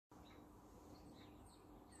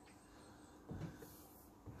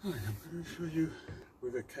Hi, I'm going to show you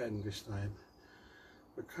with a Ken this time.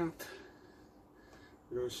 The cat,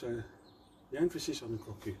 but also the emphasis on the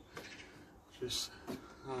Kokyu. Just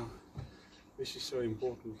how this is so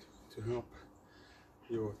important to help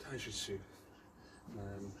your taijutsu.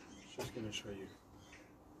 Just going to show you.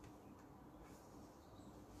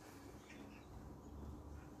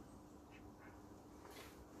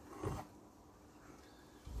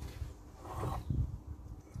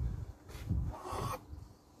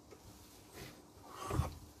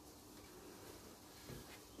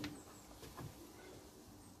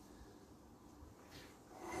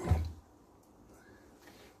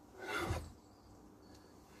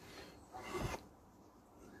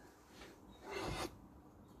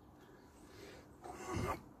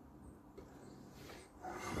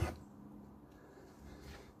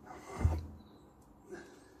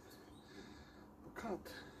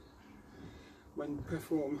 When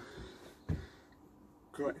performed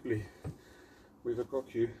correctly with a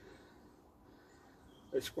Kokyu,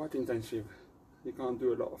 it's quite intensive. You can't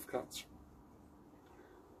do a lot of cuts.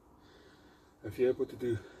 If you're able to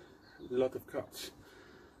do a lot of cuts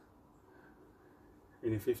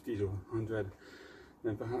in the 50s or 100,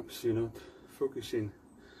 then perhaps you're not focusing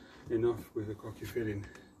enough with the Kokyu filling,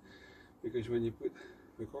 because when you put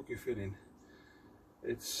the Kokyu filling,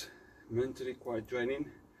 it's mentally quite draining.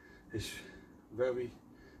 It's very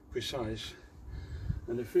precise,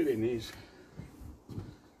 and the feeling is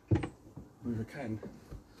with a Ken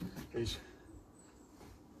is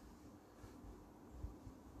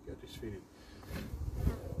get this feeling.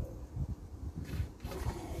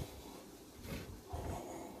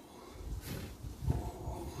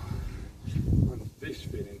 And this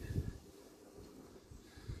feeling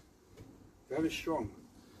very strong.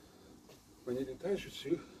 When you do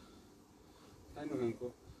taijutsu,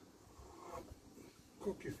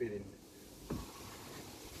 Kokyu feeling.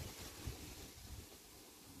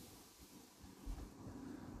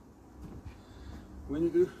 When you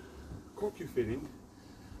do Kokyu feeling,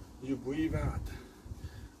 you breathe out,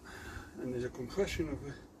 and there's a compression of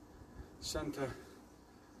the center,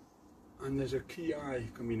 and there's a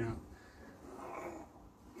Kiai coming out.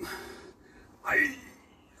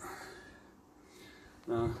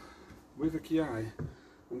 Now, with the Kiai,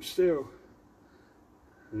 I'm still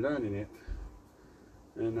learning it.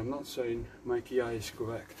 And I'm not saying my Kiai is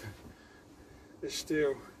correct. There's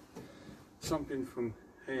still something from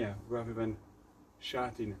here rather than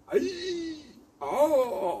shouting, "Ai!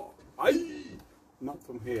 Oh! Ai!" Not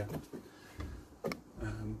from here.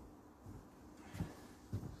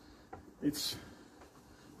 It's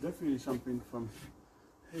definitely something from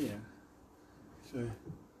here. So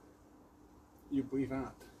you breathe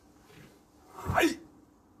out. Ai!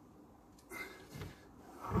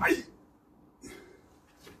 Ai!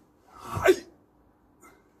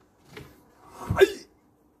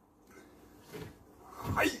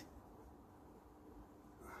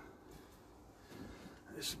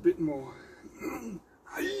 It's a bit more.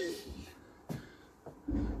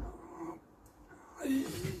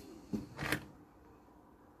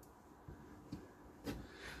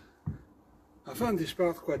 I found this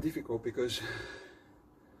part quite difficult because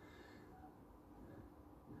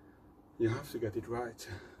you have to get it right,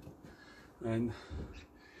 and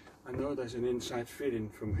I know there's an inside feeling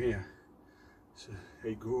from here, so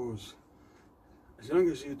it goes. As long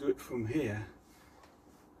as you do it from here,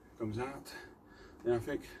 it comes out, and I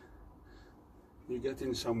think you get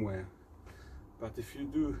in somewhere. But if you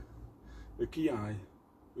do the Kiai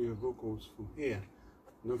with your vocals from here,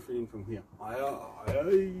 no feeling from here.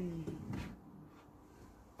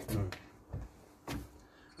 No,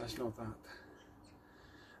 that's not that.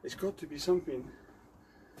 It's got to be something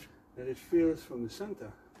that it feels from the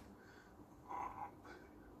center.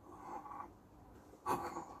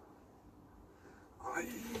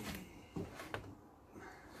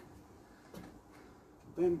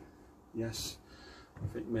 Then, yes, I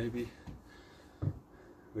think maybe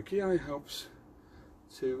the Kiai helps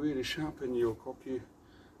to really sharpen your Kokyu,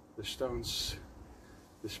 the stance,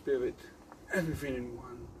 the spirit, everything in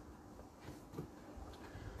one.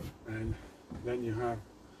 And then you have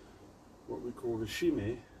what we call the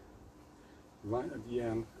Shimee, right at the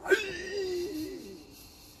end.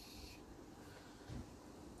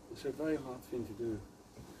 It's a very hard thing to do.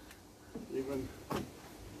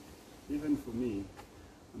 Even for me,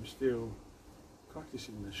 I'm still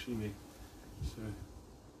practicing the Shimee. So,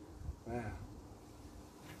 there.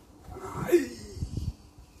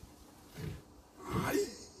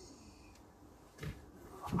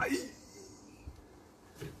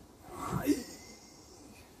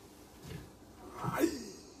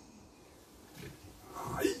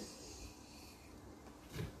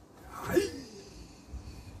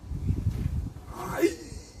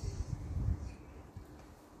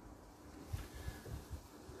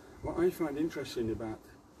 I find interesting about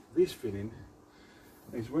this feeling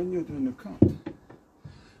is when you're doing the cut,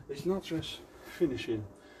 it's not just finishing,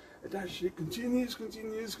 it actually continues.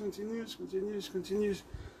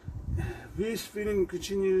 This feeling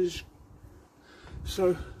continues.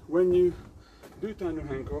 So when you do Tainu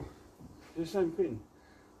Hanko, the same thing.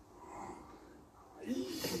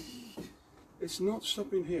 It's not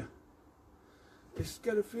stopping here. It's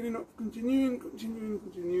got a feeling of continuing.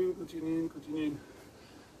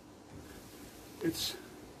 It's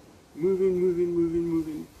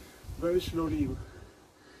moving very slowly.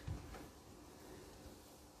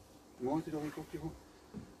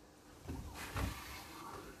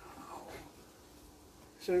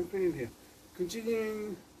 Same thing in here.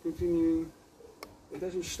 Continuing. It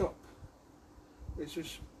doesn't stop. It's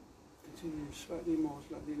just continuing slightly more.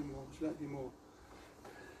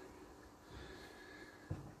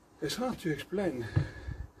 It's hard to explain,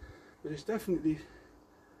 but it's definitely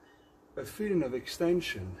a feeling of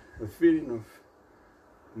extension, a feeling of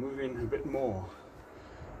moving a bit more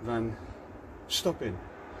than stopping.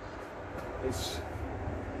 It's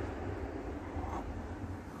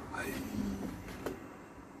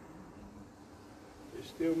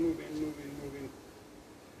still moving.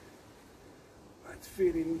 That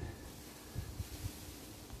feeling.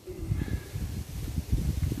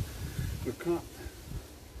 The cut.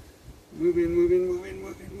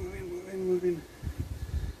 Moving.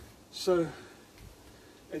 So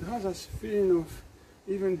it has this feeling of,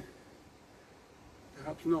 even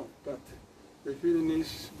perhaps not, but the feeling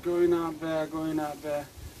is going out there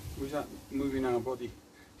without moving our body.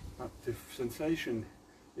 But the sensation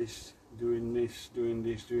is doing this.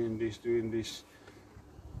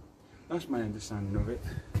 That's my understanding of it.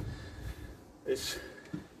 It's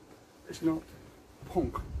not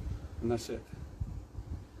punk, and that's it.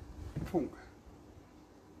 Punk.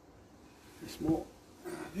 It's more.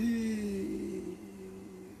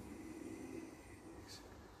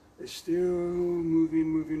 It's still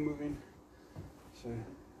moving. So I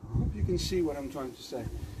hope you can see what I'm trying to say.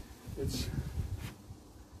 It's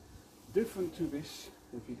different to this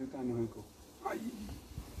if you do Tainu Hanko.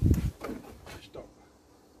 Stop.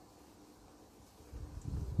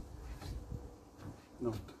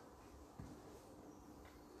 Not.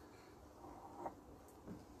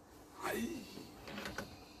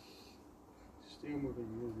 Still moving.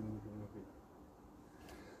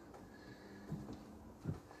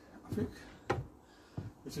 I think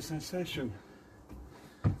it's a sensation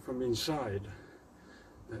from inside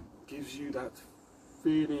that gives you that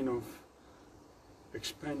feeling of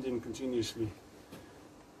expanding continuously.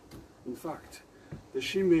 In fact, the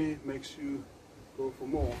Shimee makes you go for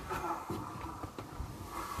more,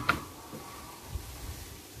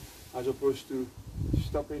 as opposed to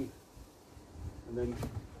stopping and then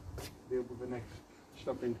deal with the next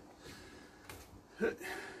stopping. So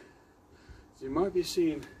you might be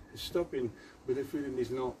seeing stopping, but the feeling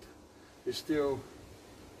is not. It's still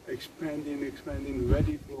expanding,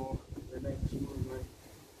 ready for the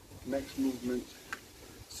next movement.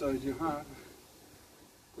 So you have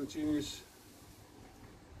continuous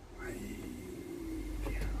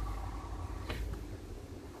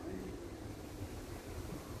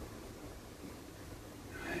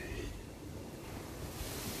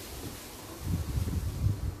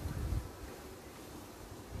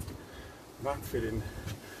that feeling.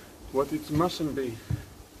 What it mustn't be,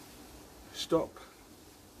 stop,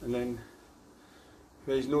 and then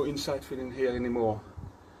there is no inside feeling here anymore.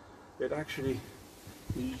 It actually,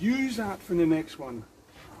 you use that for the next one.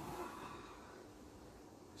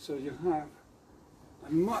 So you have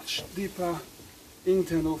a much deeper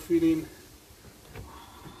internal feeling.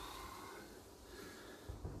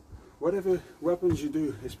 Whatever weapons you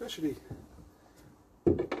do, especially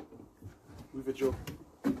with the jaw,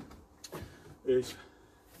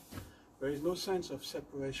 there is no sense of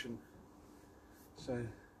separation. So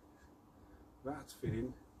that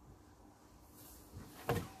feeling,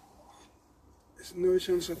 there's no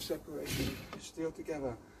sense of separation. Still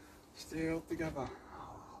together.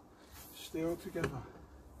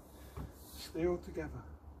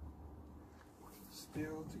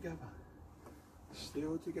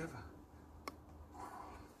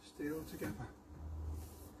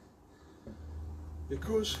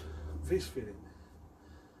 Because this feeling,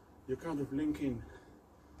 you're kind of linking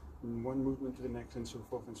one movement to the next and so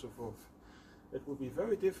forth. It would be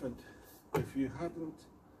very different if you hadn't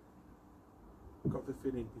got the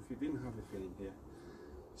feeling, if you didn't have the feeling here.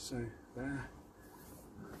 So there,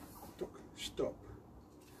 stop.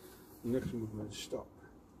 Next movement, stop.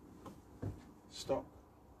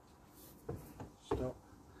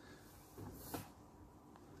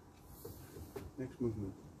 Next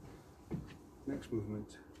movement, next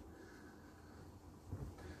movement.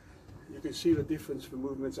 You can see the difference. The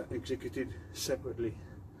movements are executed separately.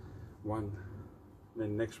 One,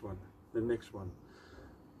 then next one, the next one.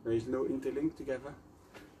 There is no interlink together.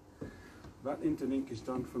 That interlink is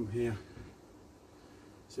done from here.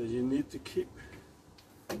 So you need to keep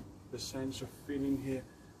the sense of feeling here.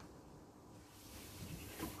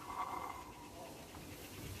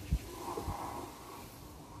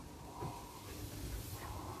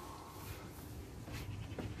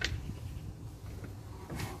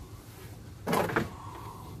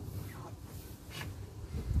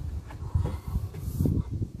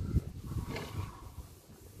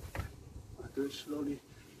 Do it slowly.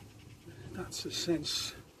 That's the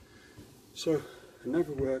sense. So, in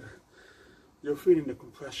other words, you're feeling the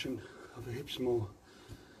compression of the hips more.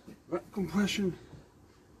 That compression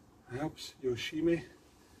helps your shimee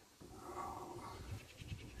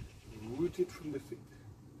rooted from the feet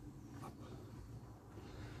up.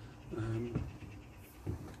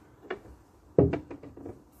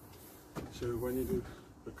 So when you do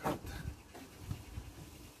the cut,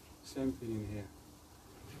 same feeling here.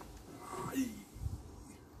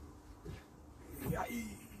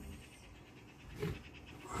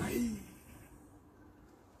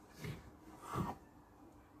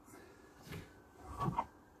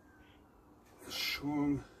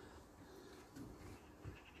 Strong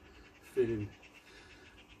feeling.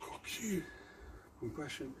 Kokyu,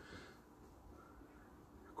 compression.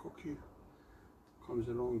 Kokyu comes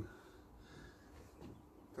along.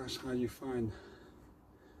 That's how you find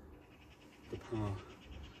the power.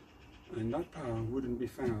 And that power wouldn't be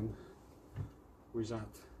found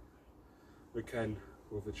without the Ken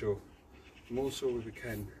or the Joe. More so with the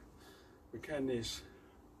Ken. The Ken is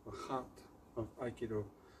the heart of Aikido,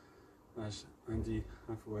 as Andy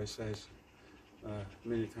Hathaway says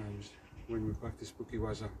many times when we practice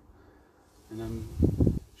Bukiwaza. And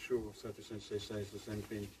I'm sure Sato Sensei says the same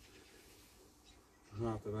thing. The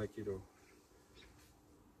heart of Aikido.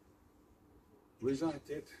 Without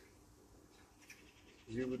it,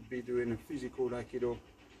 you would be doing a physical Aikido,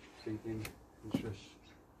 thinking it's just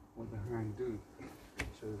what the hand do.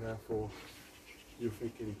 So therefore, you're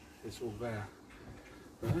thinking it's all there.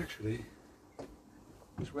 But actually,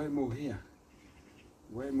 there's way more here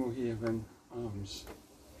than arms.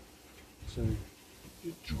 So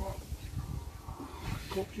you drop,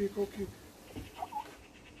 Kokyu, Kokyu.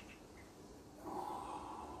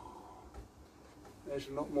 There's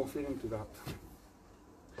a lot more feeling to that.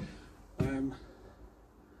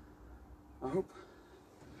 I hope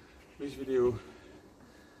this video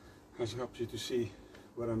has helped you to see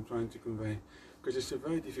what I'm trying to convey, because it's a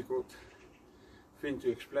very difficult thing to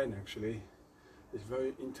explain actually. It's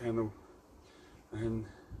very internal and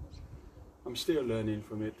I'm still learning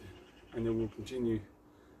from it, and I will continue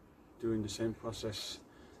doing the same process.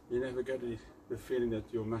 You never get the feeling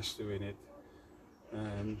that you're mastering it.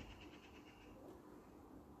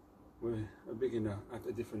 We're a beginner at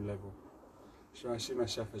a different level. So I see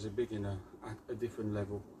myself as a beginner at a different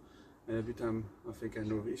level. And every time I think I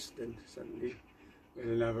know this, then suddenly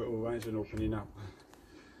another horizon opening up.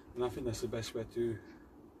 And I think that's the best way to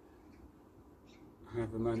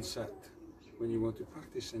have a mindset when you want to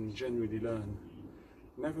practice and genuinely learn.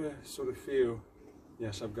 Never sort of feel,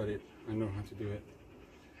 yes, I've got it, I know how to do it.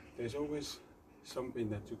 There's always something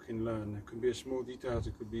that you can learn. It could be a small detail,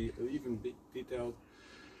 it could be even big detail,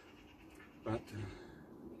 but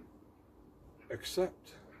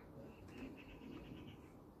accept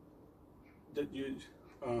that you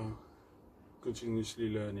are continuously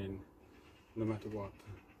learning no matter what.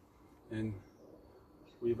 And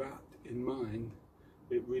with that in mind,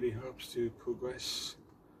 it really helps to progress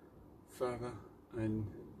further and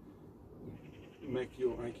make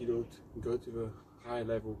your Aikido go to the higher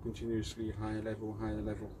level, continuously higher level, higher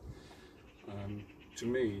level. To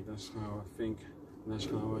me, that's how I think, and that's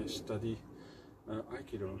how I study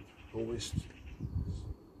Aikido. Always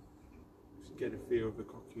get a feel of the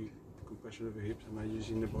Kokyu, compression of the hips, am I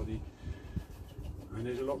using the body? And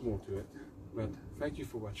there's a lot more to it. But thank you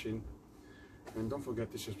for watching, and don't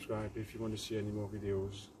forget to subscribe if you want to see any more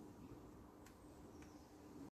videos.